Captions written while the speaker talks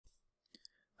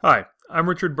Hi, I'm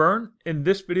Richard Byrne. In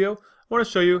this video, I want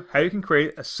to show you how you can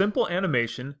create a simple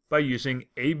animation by using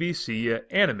ABCya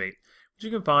Animate, which you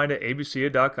can find at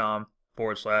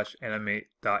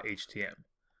abcya.com/animate.htm.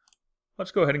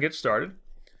 Let's go ahead and get started.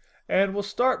 And we'll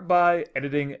start by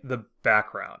editing the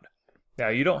background. Now,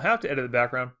 you don't have to edit the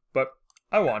background, but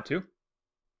I want to.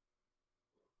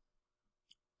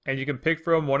 And you can pick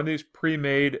from one of these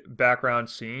pre-made background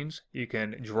scenes. You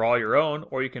can draw your own,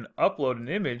 or you can upload an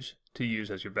image to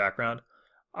use as your background.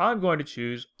 I'm going to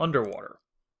choose underwater.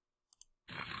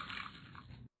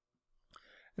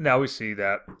 Now we see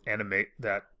that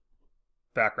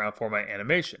background for my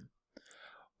animation.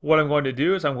 What I'm going to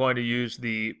do is I'm going to use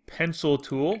the pencil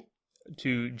tool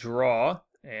to draw,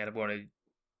 and I'm going to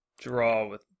draw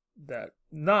with that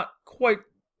not quite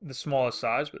the smallest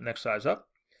size, but next size up.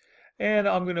 And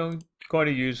I'm going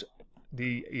to use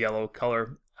the yellow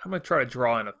color. I'm going to try to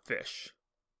draw in a fish.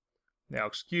 Now,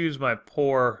 excuse my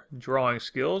poor drawing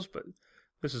skills, but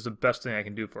this is the best thing I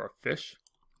can do for a fish.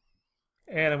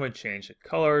 And I'm going to change the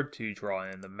color to draw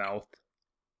in the mouth,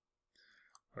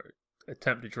 or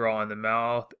attempt to draw in the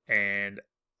mouth and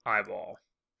eyeball.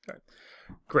 All right.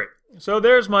 Great. So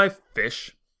there's my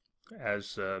fish,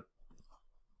 as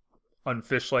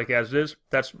unfish-like as it is.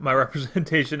 That's my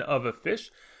representation of a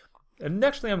fish. The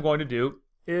next thing I'm going to do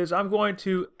is I'm going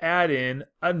to add in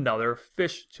another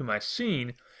fish to my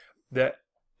scene,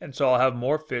 and so I'll have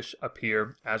more fish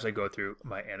appear as I go through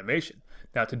my animation.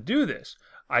 Now, to do this,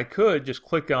 I could just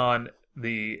click on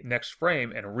the next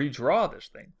frame and redraw this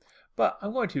thing, but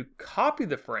I'm going to copy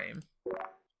the frame.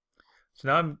 So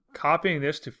now I'm copying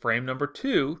this to frame number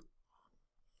 2,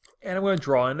 and I'm going to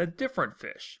draw in a different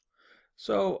fish.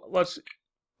 So let's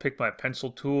pick my pencil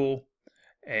tool,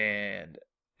 and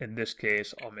in this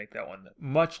case, I'll make that one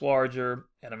much larger,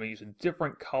 and I'm going to use a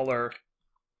different color,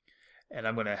 and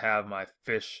I'm going to have my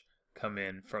fish come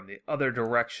in from the other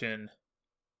direction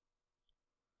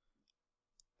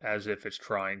as if it's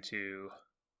trying to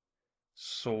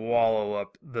swallow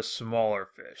up the smaller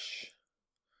fish.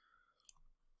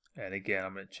 And again,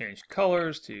 I'm going to change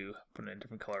colors to put in a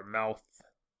different color mouth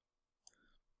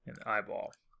and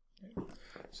eyeball.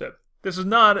 So this is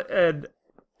not an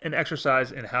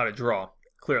exercise in how to draw,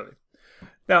 clearly.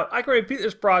 Now, I can repeat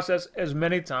this process as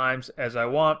many times as I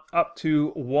want, up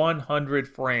to 100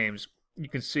 frames. You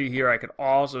can see here I could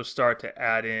also start to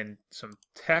add in some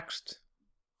text.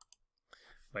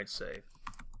 Might say,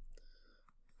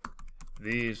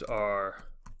 these are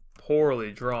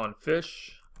poorly drawn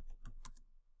fish.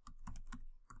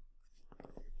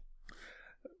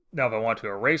 Now, if I want to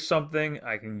erase something,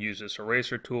 I can use this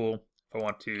eraser tool. If I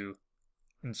want to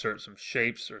insert some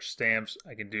shapes or stamps,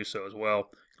 I can do so as well.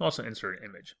 I can also insert an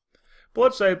image. But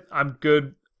let's say I'm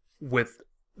good with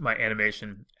my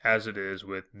animation as it is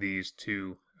with these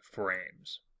 2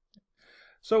 frames.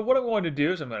 So what I'm going to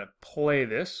do is I'm going to play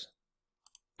this.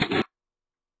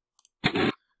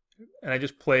 And I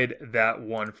just played that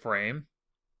one frame.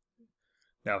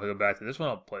 Now if I go back to this one,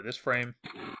 I'll play this frame.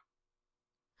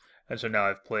 And so now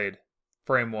I've played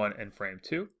frame 1 and frame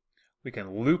 2. We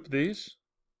can loop these.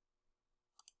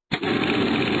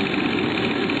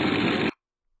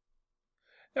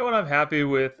 And when I'm happy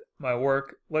with my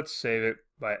work, let's save it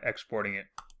by exporting it.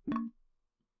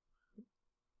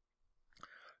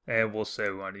 And we'll say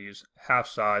we want to use half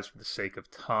size for the sake of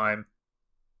time.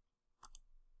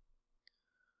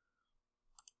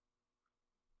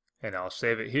 And I'll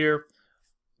save it here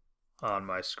on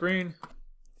my screen.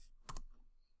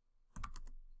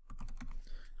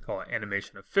 Call it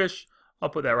animation of fish. I'll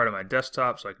put that right on my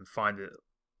desktop so I can find it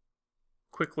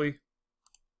quickly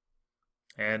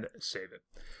and save it.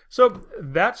 So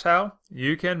that's how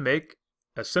you can make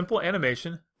a simple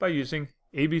animation by using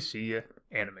ABCya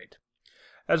Animate.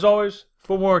 As always,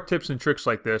 for more tips and tricks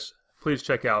like this, please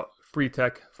check out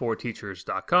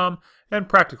freetechforteachers.com and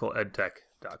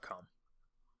practicaledtech.com.